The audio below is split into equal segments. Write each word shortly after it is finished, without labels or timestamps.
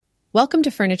Welcome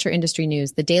to Furniture Industry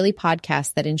News, the daily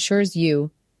podcast that ensures you,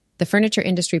 the furniture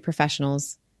industry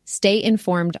professionals, stay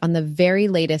informed on the very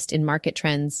latest in market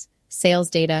trends, sales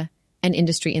data, and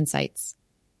industry insights.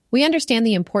 We understand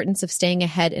the importance of staying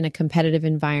ahead in a competitive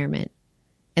environment,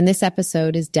 and this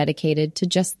episode is dedicated to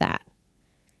just that.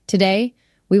 Today,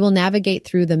 we will navigate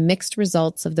through the mixed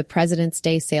results of the President's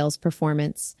Day sales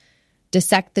performance,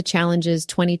 dissect the challenges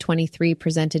 2023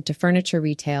 presented to furniture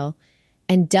retail,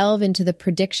 and delve into the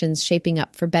predictions shaping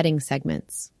up for bedding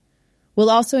segments. We'll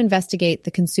also investigate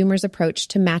the consumer's approach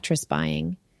to mattress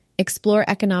buying, explore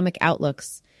economic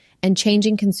outlooks and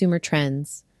changing consumer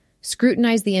trends,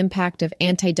 scrutinize the impact of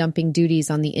anti-dumping duties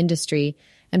on the industry,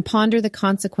 and ponder the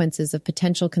consequences of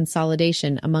potential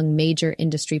consolidation among major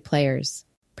industry players.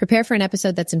 Prepare for an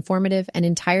episode that's informative and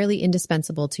entirely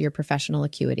indispensable to your professional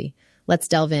acuity. Let's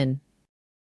delve in.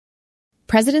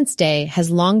 President's Day has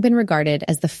long been regarded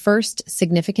as the first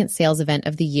significant sales event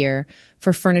of the year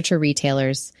for furniture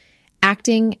retailers,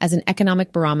 acting as an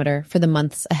economic barometer for the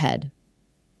months ahead.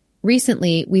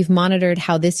 Recently, we've monitored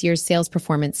how this year's sales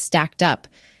performance stacked up,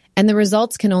 and the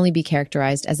results can only be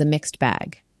characterized as a mixed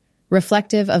bag,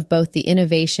 reflective of both the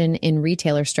innovation in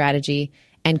retailer strategy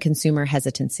and consumer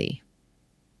hesitancy.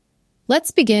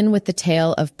 Let's begin with the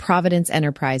tale of Providence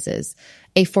Enterprises,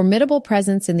 a formidable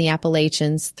presence in the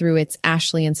Appalachians through its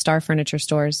Ashley and Star Furniture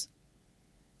stores.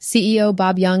 CEO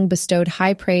Bob Young bestowed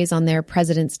high praise on their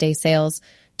President's Day sales,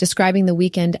 describing the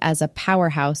weekend as a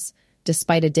powerhouse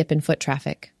despite a dip in foot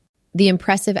traffic. The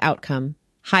impressive outcome,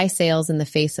 high sales in the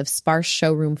face of sparse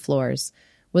showroom floors,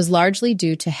 was largely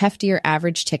due to heftier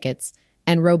average tickets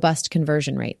and robust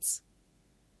conversion rates.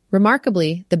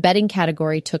 Remarkably, the bedding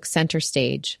category took center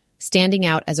stage, standing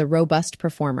out as a robust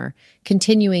performer,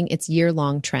 continuing its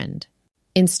year-long trend.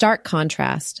 In stark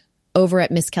contrast, over at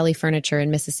Miss Kelly Furniture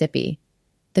in Mississippi,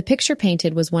 the picture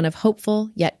painted was one of hopeful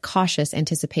yet cautious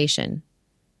anticipation.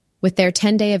 With their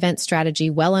 10-day event strategy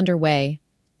well underway,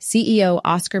 CEO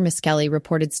Oscar Miskelly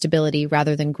reported stability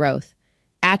rather than growth,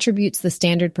 attributes the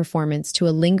standard performance to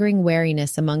a lingering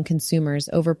wariness among consumers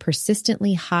over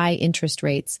persistently high interest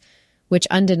rates, which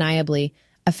undeniably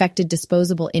affected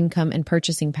disposable income and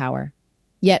purchasing power.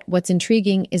 Yet what's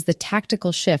intriguing is the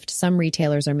tactical shift some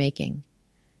retailers are making.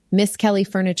 Miss Kelly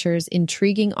Furniture's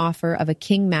intriguing offer of a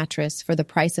king mattress for the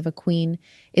price of a queen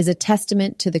is a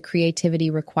testament to the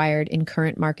creativity required in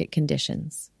current market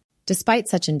conditions. Despite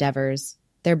such endeavors,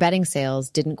 their bedding sales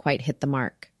didn't quite hit the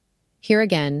mark. Here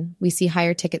again, we see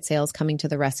higher ticket sales coming to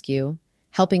the rescue,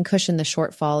 helping cushion the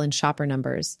shortfall in shopper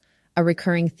numbers, a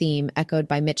recurring theme echoed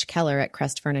by Mitch Keller at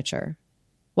Crest Furniture.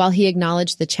 While he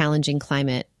acknowledged the challenging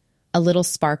climate, a little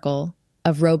sparkle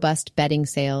of robust bedding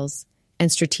sales and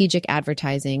strategic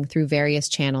advertising through various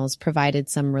channels provided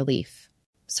some relief.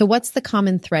 So what's the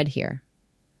common thread here?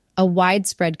 A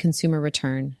widespread consumer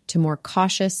return to more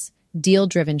cautious,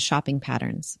 deal-driven shopping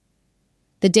patterns.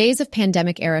 The days of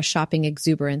pandemic-era shopping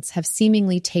exuberance have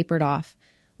seemingly tapered off,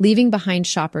 leaving behind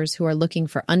shoppers who are looking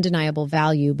for undeniable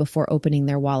value before opening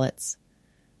their wallets.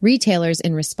 Retailers,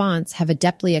 in response, have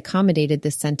adeptly accommodated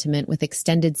this sentiment with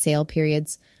extended sale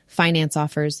periods, finance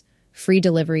offers, free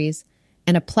deliveries,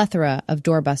 and a plethora of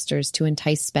doorbusters to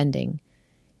entice spending.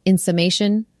 In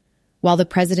summation, while the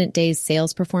President's Day's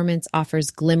sales performance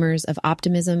offers glimmers of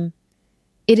optimism,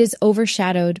 it is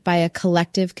overshadowed by a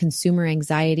collective consumer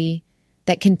anxiety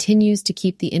that continues to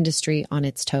keep the industry on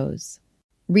its toes.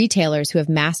 Retailers who have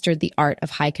mastered the art of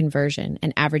high conversion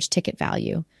and average ticket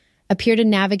value appear to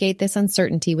navigate this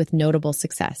uncertainty with notable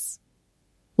success.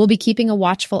 We'll be keeping a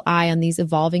watchful eye on these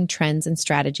evolving trends and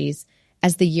strategies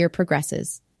as the year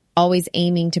progresses, always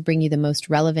aiming to bring you the most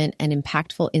relevant and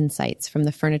impactful insights from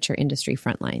the furniture industry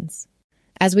frontlines.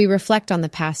 As we reflect on the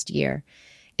past year,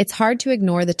 it's hard to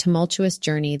ignore the tumultuous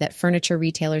journey that furniture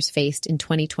retailers faced in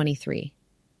 2023.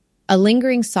 A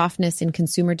lingering softness in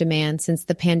consumer demand since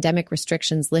the pandemic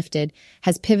restrictions lifted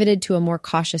has pivoted to a more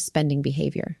cautious spending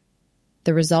behavior.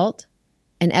 The result?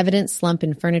 An evident slump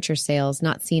in furniture sales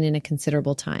not seen in a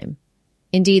considerable time.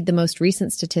 Indeed, the most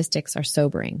recent statistics are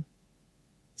sobering.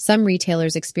 Some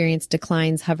retailers experienced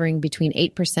declines hovering between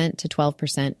 8% to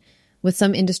 12%, with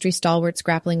some industry stalwarts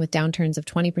grappling with downturns of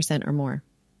 20% or more.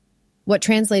 What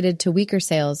translated to weaker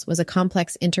sales was a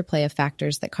complex interplay of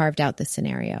factors that carved out this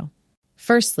scenario.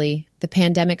 Firstly, the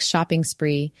pandemic's shopping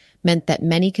spree meant that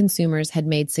many consumers had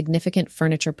made significant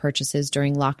furniture purchases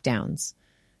during lockdowns.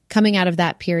 Coming out of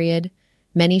that period,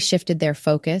 many shifted their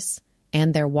focus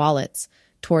and their wallets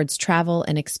towards travel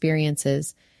and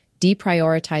experiences,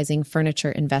 deprioritizing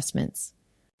furniture investments.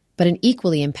 But an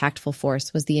equally impactful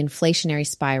force was the inflationary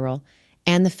spiral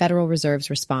and the Federal Reserve's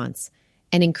response,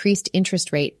 an increased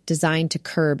interest rate designed to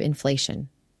curb inflation.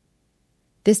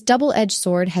 This double-edged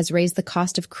sword has raised the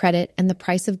cost of credit and the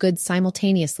price of goods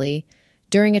simultaneously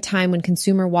during a time when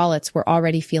consumer wallets were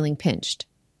already feeling pinched.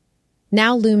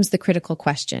 Now looms the critical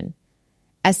question.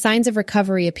 As signs of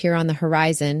recovery appear on the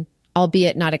horizon,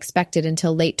 albeit not expected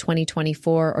until late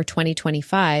 2024 or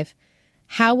 2025,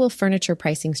 how will furniture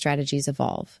pricing strategies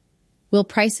evolve? Will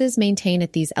prices maintain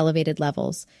at these elevated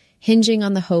levels, hinging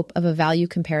on the hope of a value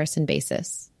comparison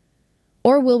basis?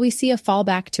 Or will we see a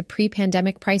fallback to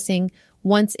pre-pandemic pricing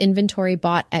once inventory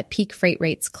bought at peak freight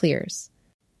rates clears?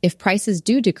 If prices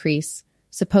do decrease,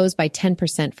 suppose by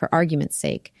 10% for argument's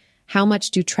sake, how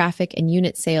much do traffic and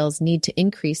unit sales need to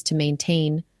increase to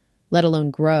maintain, let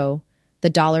alone grow, the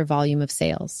dollar volume of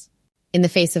sales? In the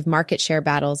face of market share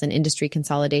battles and industry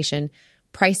consolidation,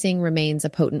 pricing remains a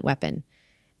potent weapon.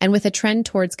 And with a trend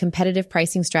towards competitive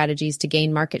pricing strategies to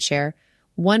gain market share,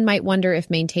 one might wonder if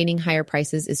maintaining higher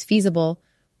prices is feasible,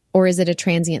 or is it a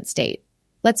transient state?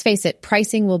 Let's face it,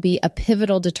 pricing will be a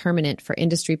pivotal determinant for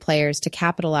industry players to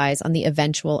capitalize on the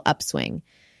eventual upswing.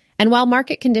 And while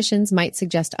market conditions might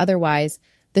suggest otherwise,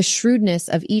 the shrewdness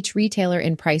of each retailer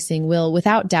in pricing will,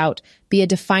 without doubt, be a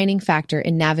defining factor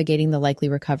in navigating the likely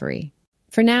recovery.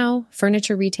 For now,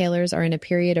 furniture retailers are in a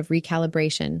period of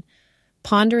recalibration,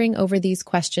 pondering over these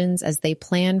questions as they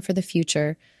plan for the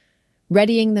future,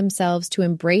 readying themselves to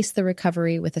embrace the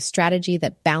recovery with a strategy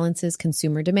that balances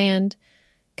consumer demand,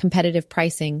 competitive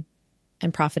pricing,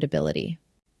 and profitability.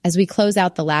 As we close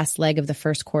out the last leg of the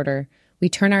first quarter, we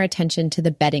turn our attention to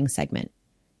the bedding segment,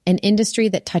 an industry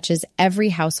that touches every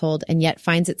household and yet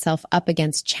finds itself up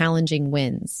against challenging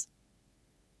winds.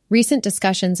 Recent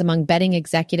discussions among bedding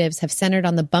executives have centered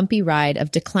on the bumpy ride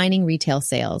of declining retail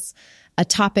sales, a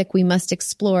topic we must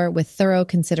explore with thorough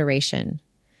consideration.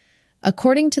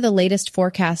 According to the latest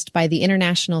forecast by the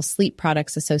International Sleep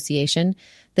Products Association,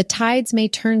 the tides may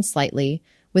turn slightly,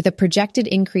 with a projected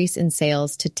increase in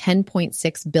sales to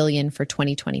 $10.6 billion for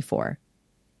 2024.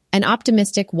 An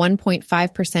optimistic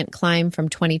 1.5% climb from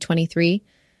 2023,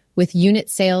 with unit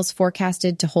sales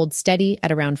forecasted to hold steady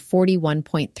at around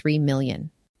 41.3 million.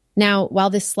 Now, while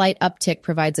this slight uptick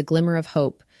provides a glimmer of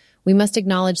hope, we must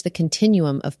acknowledge the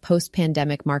continuum of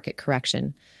post-pandemic market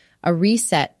correction, a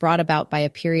reset brought about by a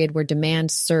period where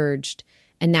demand surged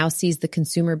and now sees the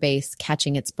consumer base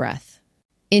catching its breath.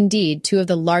 Indeed, two of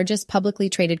the largest publicly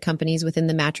traded companies within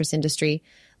the mattress industry,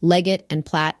 Leggett and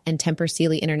Platt and Tempur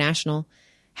Sealy International,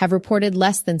 have reported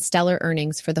less than stellar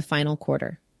earnings for the final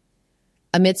quarter.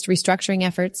 Amidst restructuring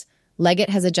efforts, Leggett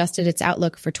has adjusted its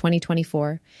outlook for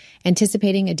 2024,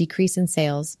 anticipating a decrease in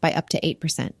sales by up to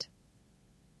 8%.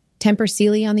 Tempur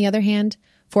Sealy, on the other hand,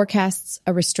 forecasts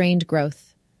a restrained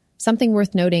growth, something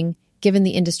worth noting given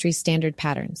the industry's standard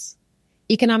patterns.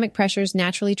 Economic pressures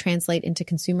naturally translate into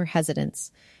consumer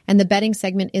hesitance, and the bedding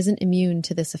segment isn't immune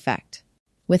to this effect.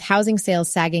 With housing sales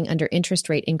sagging under interest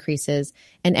rate increases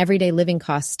and everyday living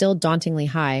costs still dauntingly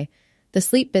high, the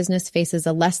sleep business faces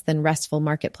a less than restful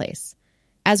marketplace.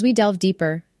 As we delve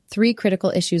deeper, three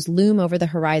critical issues loom over the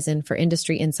horizon for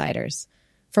industry insiders.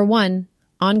 For one,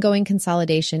 ongoing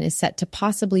consolidation is set to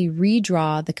possibly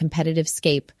redraw the competitive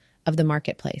scape of the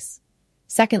marketplace.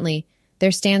 Secondly,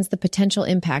 there stands the potential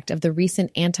impact of the recent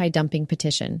anti-dumping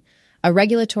petition, a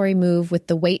regulatory move with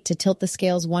the weight to tilt the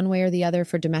scales one way or the other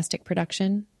for domestic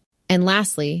production. And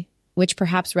lastly, which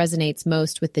perhaps resonates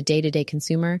most with the day-to-day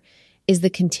consumer, is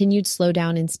the continued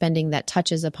slowdown in spending that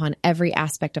touches upon every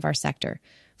aspect of our sector,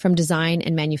 from design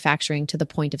and manufacturing to the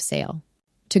point of sale.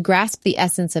 To grasp the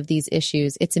essence of these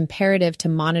issues, it's imperative to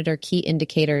monitor key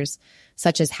indicators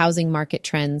such as housing market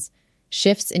trends,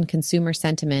 shifts in consumer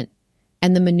sentiment,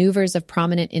 and the maneuvers of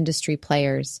prominent industry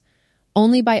players.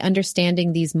 Only by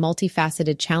understanding these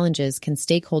multifaceted challenges can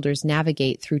stakeholders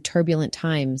navigate through turbulent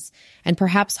times and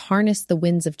perhaps harness the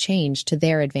winds of change to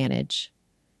their advantage.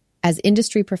 As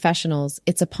industry professionals,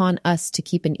 it's upon us to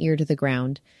keep an ear to the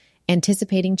ground,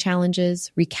 anticipating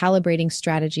challenges, recalibrating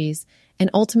strategies, and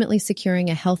ultimately securing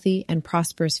a healthy and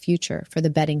prosperous future for the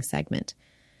bedding segment.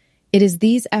 It is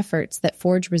these efforts that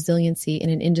forge resiliency in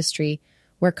an industry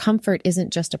where comfort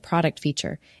isn't just a product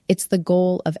feature, it's the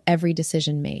goal of every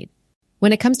decision made.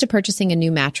 When it comes to purchasing a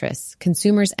new mattress,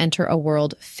 consumers enter a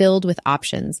world filled with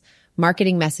options,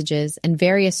 marketing messages, and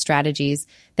various strategies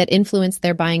that influence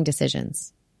their buying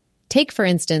decisions. Take, for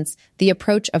instance, the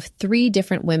approach of 3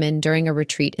 different women during a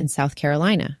retreat in South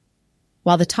Carolina.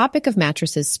 While the topic of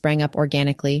mattresses sprang up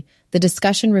organically, the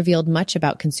discussion revealed much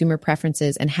about consumer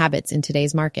preferences and habits in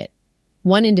today's market.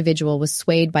 One individual was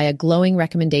swayed by a glowing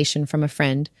recommendation from a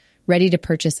friend, ready to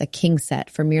purchase a king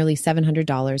set for merely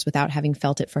 $700 without having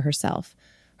felt it for herself.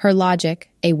 Her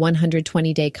logic, a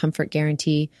 120-day comfort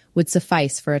guarantee, would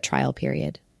suffice for a trial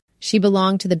period. She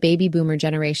belonged to the baby boomer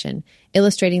generation,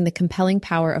 illustrating the compelling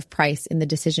power of price in the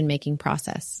decision-making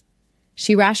process.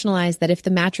 She rationalized that if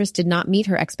the mattress did not meet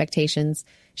her expectations,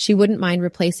 she wouldn't mind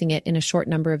replacing it in a short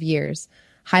number of years,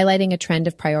 highlighting a trend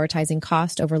of prioritizing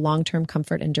cost over long-term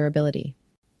comfort and durability.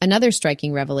 Another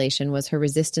striking revelation was her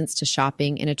resistance to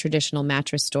shopping in a traditional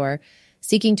mattress store,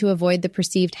 seeking to avoid the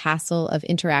perceived hassle of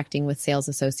interacting with sales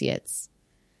associates.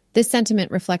 This sentiment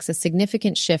reflects a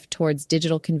significant shift towards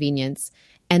digital convenience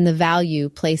and the value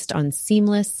placed on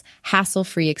seamless,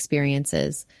 hassle-free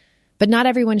experiences. But not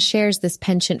everyone shares this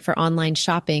penchant for online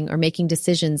shopping or making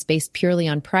decisions based purely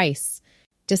on price.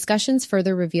 Discussions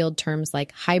further revealed terms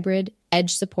like hybrid,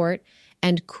 edge support,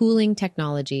 and cooling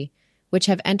technology, which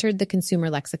have entered the consumer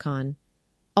lexicon.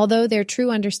 Although their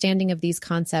true understanding of these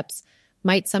concepts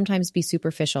might sometimes be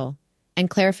superficial, and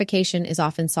clarification is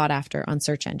often sought after on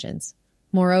search engines.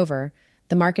 Moreover,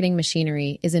 the marketing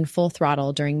machinery is in full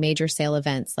throttle during major sale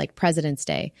events like President's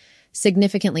Day,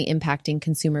 significantly impacting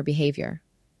consumer behavior.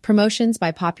 Promotions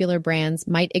by popular brands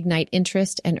might ignite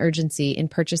interest and urgency in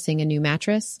purchasing a new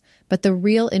mattress, but the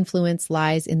real influence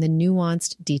lies in the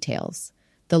nuanced details,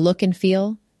 the look and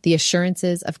feel, the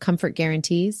assurances of comfort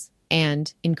guarantees,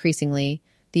 and, increasingly,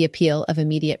 the appeal of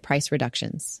immediate price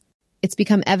reductions. It's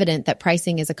become evident that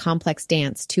pricing is a complex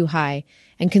dance too high,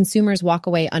 and consumers walk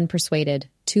away unpersuaded,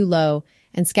 too low,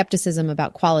 and skepticism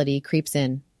about quality creeps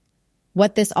in.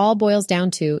 What this all boils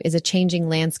down to is a changing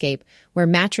landscape where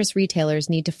mattress retailers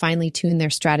need to finely tune their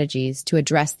strategies to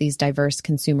address these diverse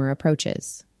consumer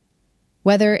approaches.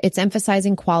 Whether it's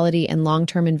emphasizing quality and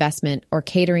long-term investment or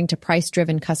catering to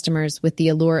price-driven customers with the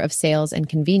allure of sales and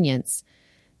convenience,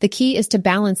 the key is to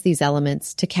balance these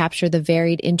elements to capture the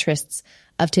varied interests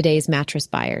of today's mattress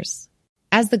buyers.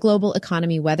 As the global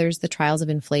economy weathers the trials of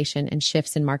inflation and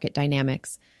shifts in market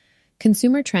dynamics,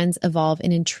 consumer trends evolve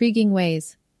in intriguing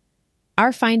ways.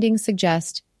 Our findings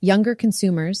suggest younger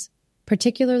consumers,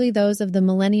 particularly those of the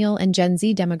Millennial and Gen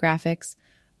Z demographics,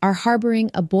 are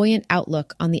harboring a buoyant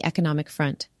outlook on the economic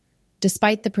front,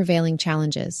 despite the prevailing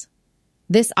challenges.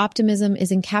 This optimism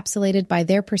is encapsulated by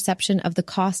their perception of the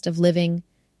cost of living,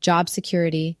 job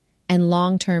security, and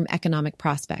long-term economic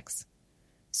prospects.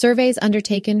 Surveys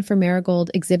undertaken for Marigold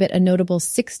exhibit a notable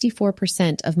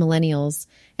 64% of millennials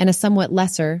and a somewhat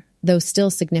lesser, though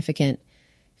still significant,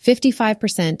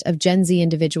 55% of Gen Z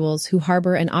individuals who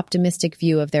harbor an optimistic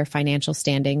view of their financial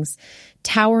standings,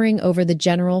 towering over the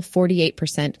general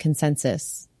 48%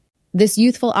 consensus. This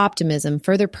youthful optimism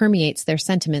further permeates their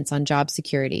sentiments on job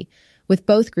security, with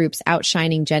both groups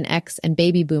outshining Gen X and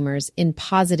baby boomers in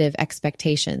positive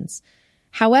expectations.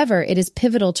 However, it is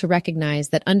pivotal to recognize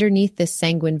that underneath this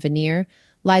sanguine veneer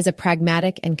lies a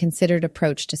pragmatic and considered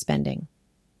approach to spending.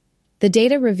 The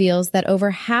data reveals that over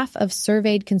half of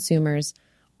surveyed consumers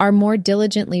are more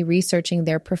diligently researching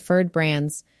their preferred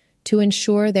brands to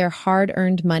ensure their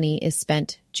hard-earned money is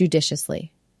spent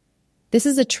judiciously. This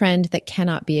is a trend that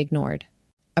cannot be ignored.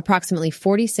 Approximately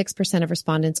 46% of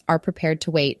respondents are prepared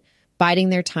to wait, biding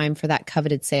their time for that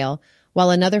coveted sale, while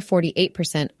another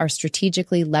 48% are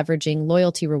strategically leveraging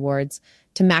loyalty rewards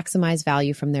to maximize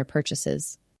value from their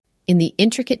purchases. In the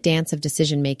intricate dance of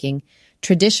decision-making,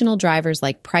 traditional drivers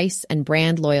like price and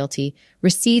brand loyalty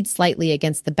recede slightly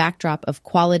against the backdrop of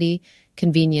quality,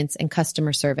 convenience, and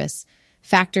customer service,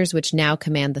 factors which now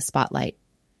command the spotlight.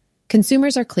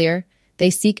 Consumers are clear. They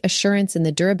seek assurance in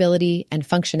the durability and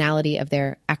functionality of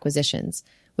their acquisitions,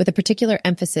 with a particular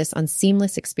emphasis on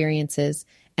seamless experiences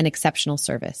and exceptional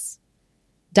service.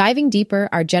 Diving deeper,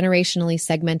 our generationally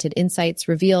segmented insights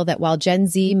reveal that while Gen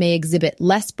Z may exhibit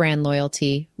less brand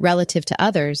loyalty relative to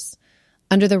others,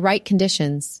 under the right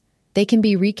conditions, they can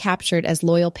be recaptured as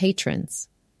loyal patrons.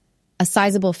 A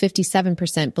sizable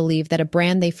 57% believe that a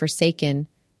brand they've forsaken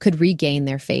could regain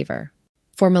their favor.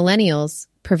 For millennials,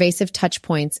 pervasive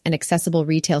touchpoints and accessible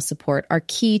retail support are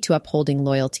key to upholding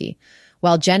loyalty,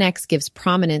 while Gen X gives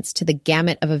prominence to the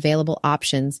gamut of available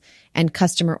options and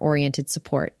customer-oriented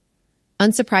support.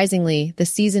 Unsurprisingly, the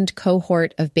seasoned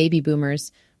cohort of baby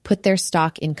boomers put their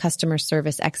stock in customer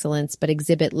service excellence but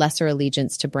exhibit lesser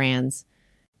allegiance to brands.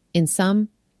 In sum,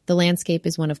 the landscape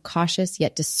is one of cautious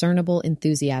yet discernible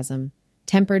enthusiasm,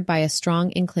 tempered by a strong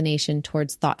inclination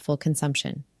towards thoughtful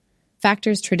consumption.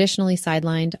 Factors traditionally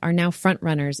sidelined are now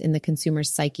frontrunners in the consumer's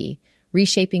psyche,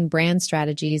 reshaping brand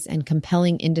strategies and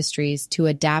compelling industries to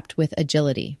adapt with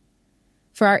agility.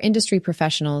 For our industry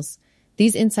professionals,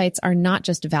 these insights are not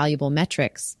just valuable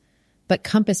metrics, but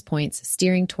compass points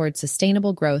steering towards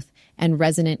sustainable growth and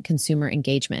resonant consumer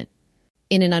engagement.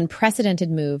 In an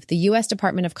unprecedented move, the U.S.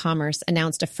 Department of Commerce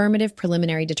announced affirmative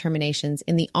preliminary determinations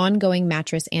in the ongoing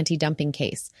mattress anti-dumping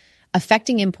case,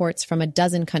 affecting imports from a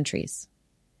dozen countries.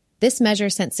 This measure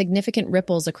sent significant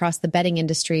ripples across the bedding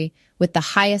industry, with the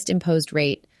highest imposed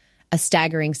rate, a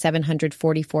staggering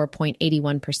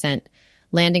 744.81%,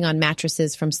 landing on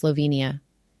mattresses from Slovenia.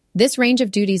 This range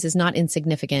of duties is not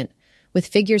insignificant, with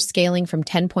figures scaling from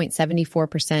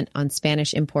 10.74% on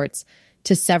Spanish imports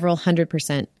to several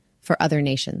 100% for other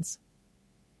nations.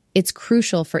 It's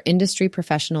crucial for industry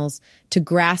professionals to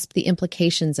grasp the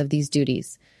implications of these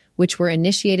duties, which were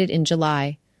initiated in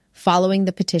July following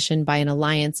the petition by an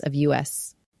alliance of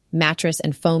U.S. mattress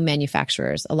and foam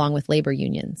manufacturers along with labor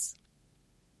unions.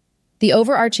 The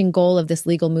overarching goal of this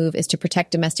legal move is to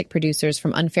protect domestic producers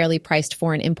from unfairly priced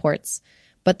foreign imports,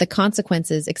 but the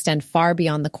consequences extend far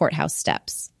beyond the courthouse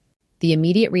steps. The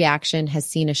immediate reaction has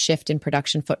seen a shift in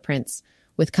production footprints,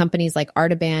 with companies like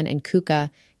Artaban and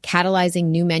Kuka catalyzing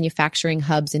new manufacturing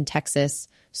hubs in Texas,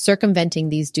 circumventing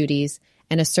these duties,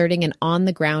 and asserting an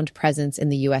on-the-ground presence in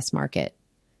the U.S. market.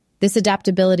 This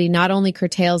adaptability not only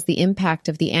curtails the impact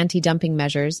of the anti-dumping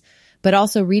measures, but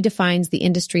also redefines the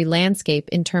industry landscape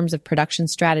in terms of production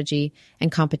strategy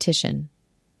and competition.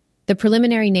 The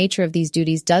preliminary nature of these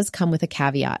duties does come with a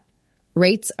caveat.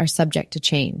 Rates are subject to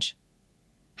change.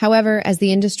 However, as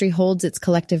the industry holds its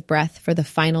collective breath for the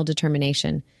final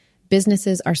determination,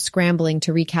 businesses are scrambling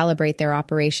to recalibrate their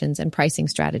operations and pricing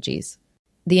strategies.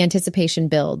 The anticipation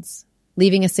builds,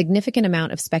 leaving a significant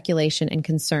amount of speculation and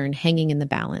concern hanging in the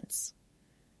balance.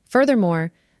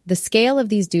 Furthermore, the scale of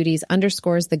these duties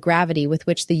underscores the gravity with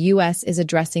which the U.S. is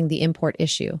addressing the import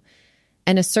issue,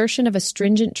 an assertion of a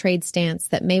stringent trade stance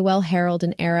that may well herald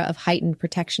an era of heightened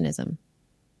protectionism.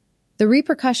 The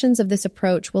repercussions of this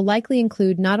approach will likely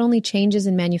include not only changes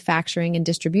in manufacturing and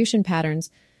distribution patterns,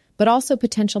 but also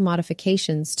potential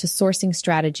modifications to sourcing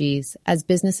strategies as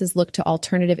businesses look to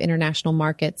alternative international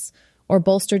markets or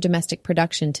bolster domestic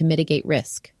production to mitigate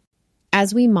risk.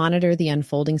 As we monitor the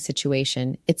unfolding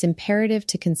situation, it's imperative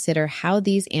to consider how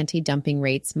these anti-dumping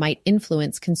rates might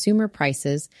influence consumer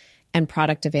prices and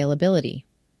product availability.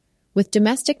 With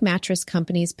domestic mattress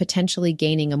companies potentially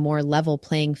gaining a more level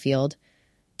playing field,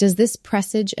 does this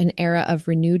presage an era of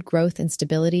renewed growth and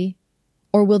stability?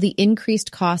 Or will the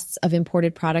increased costs of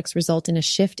imported products result in a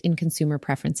shift in consumer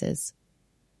preferences?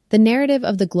 The narrative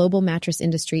of the global mattress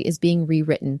industry is being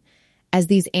rewritten as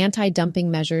these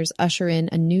anti-dumping measures usher in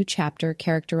a new chapter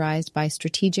characterized by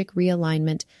strategic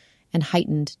realignment and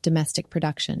heightened domestic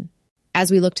production. As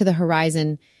we look to the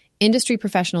horizon, industry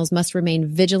professionals must remain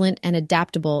vigilant and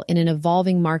adaptable in an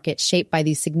evolving market shaped by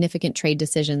these significant trade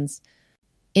decisions.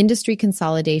 Industry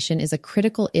consolidation is a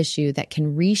critical issue that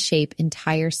can reshape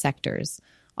entire sectors,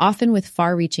 often with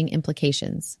far-reaching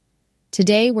implications.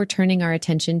 Today, we're turning our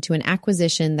attention to an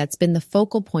acquisition that's been the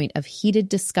focal point of heated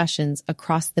discussions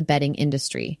across the bedding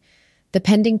industry, the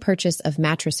pending purchase of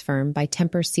Mattress Firm by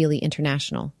Tempur Sealy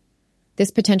International.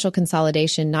 This potential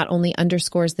consolidation not only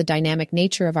underscores the dynamic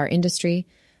nature of our industry,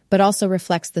 but also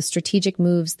reflects the strategic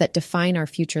moves that define our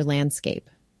future landscape.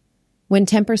 When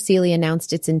Tempur Sealy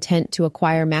announced its intent to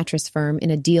acquire Mattress Firm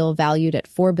in a deal valued at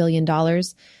 $4 billion,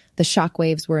 the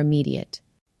shockwaves were immediate.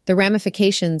 The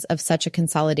ramifications of such a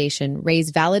consolidation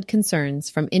raise valid concerns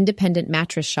from independent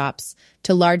mattress shops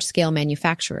to large-scale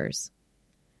manufacturers.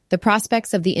 The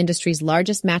prospects of the industry's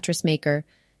largest mattress maker,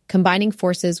 combining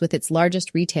forces with its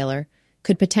largest retailer,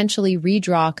 could potentially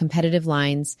redraw competitive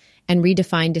lines and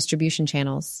redefine distribution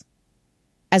channels.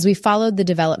 As we followed the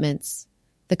developments,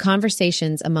 the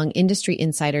conversations among industry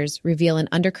insiders reveal an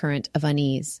undercurrent of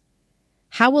unease.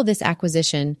 How will this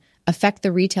acquisition affect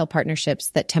the retail partnerships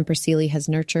that Tempur Sealy has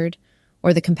nurtured,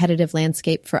 or the competitive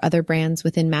landscape for other brands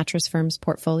within Mattress Firm's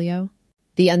portfolio?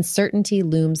 The uncertainty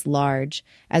looms large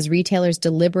as retailers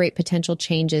deliberate potential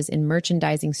changes in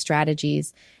merchandising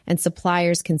strategies and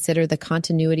suppliers consider the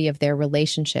continuity of their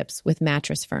relationships with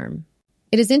Mattress Firm.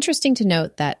 It is interesting to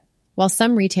note that while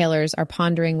some retailers are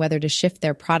pondering whether to shift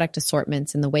their product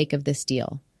assortments in the wake of this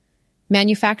deal,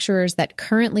 manufacturers that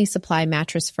currently supply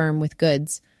Mattress Firm with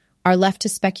goods are left to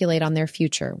speculate on their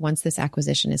future once this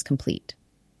acquisition is complete.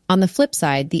 On the flip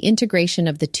side, the integration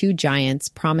of the two giants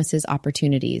promises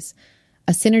opportunities,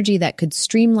 a synergy that could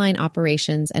streamline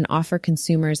operations and offer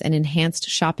consumers an enhanced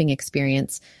shopping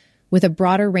experience with a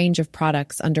broader range of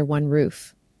products under one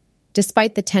roof.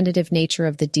 Despite the tentative nature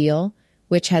of the deal,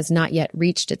 which has not yet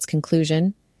reached its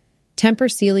conclusion,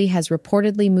 Tempur Sealy has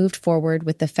reportedly moved forward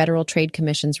with the Federal Trade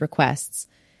Commission's requests,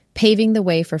 paving the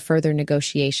way for further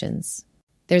negotiations.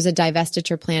 There's a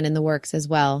divestiture plan in the works as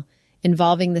well,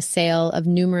 involving the sale of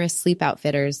numerous sleep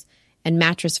outfitters and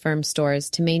Mattress Firm stores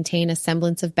to maintain a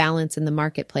semblance of balance in the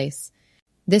marketplace.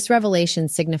 This revelation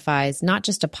signifies not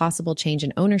just a possible change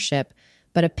in ownership,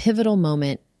 but a pivotal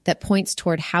moment that points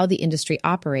toward how the industry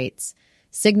operates,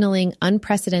 signaling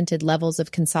unprecedented levels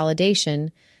of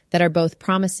consolidation that are both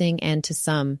promising and, to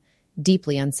some,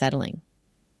 deeply unsettling.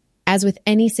 As with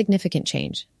any significant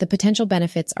change, the potential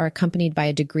benefits are accompanied by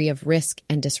a degree of risk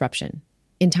and disruption.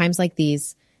 In times like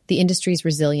these, the industry's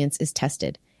resilience is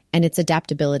tested, and its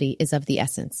adaptability is of the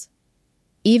essence.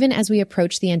 Even as we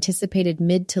approach the anticipated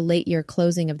mid to late year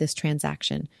closing of this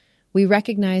transaction, we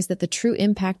recognize that the true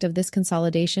impact of this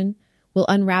consolidation will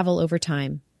unravel over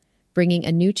time, bringing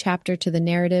a new chapter to the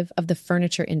narrative of the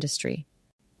furniture industry.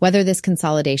 Whether this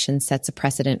consolidation sets a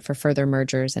precedent for further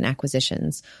mergers and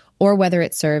acquisitions, or whether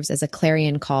it serves as a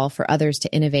clarion call for others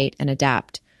to innovate and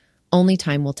adapt, only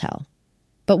time will tell.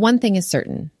 But one thing is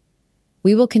certain.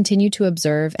 We will continue to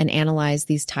observe and analyze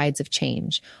these tides of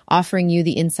change, offering you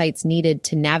the insights needed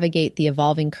to navigate the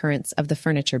evolving currents of the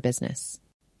furniture business.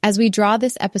 As we draw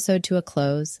this episode to a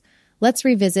close, let's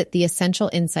revisit the essential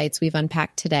insights we've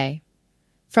unpacked today.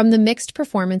 From the mixed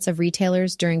performance of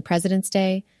retailers during President's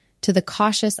Day to the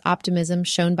cautious optimism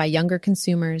shown by younger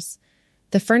consumers,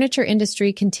 the furniture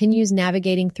industry continues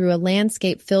navigating through a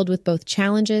landscape filled with both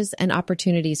challenges and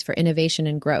opportunities for innovation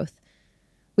and growth.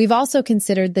 We've also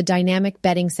considered the dynamic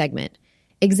bedding segment,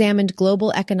 examined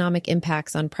global economic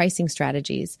impacts on pricing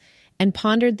strategies, and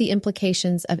pondered the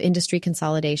implications of industry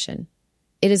consolidation.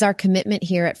 It is our commitment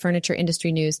here at Furniture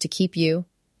Industry News to keep you,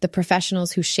 the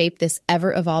professionals who shape this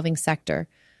ever-evolving sector,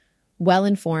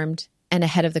 well-informed and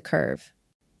ahead of the curve.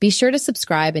 Be sure to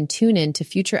subscribe and tune in to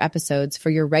future episodes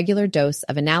for your regular dose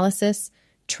of analysis,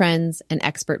 trends, and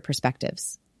expert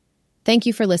perspectives. Thank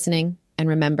you for listening, and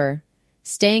remember,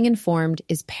 staying informed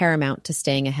is paramount to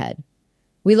staying ahead.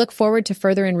 We look forward to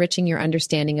further enriching your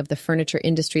understanding of the furniture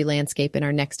industry landscape in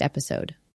our next episode.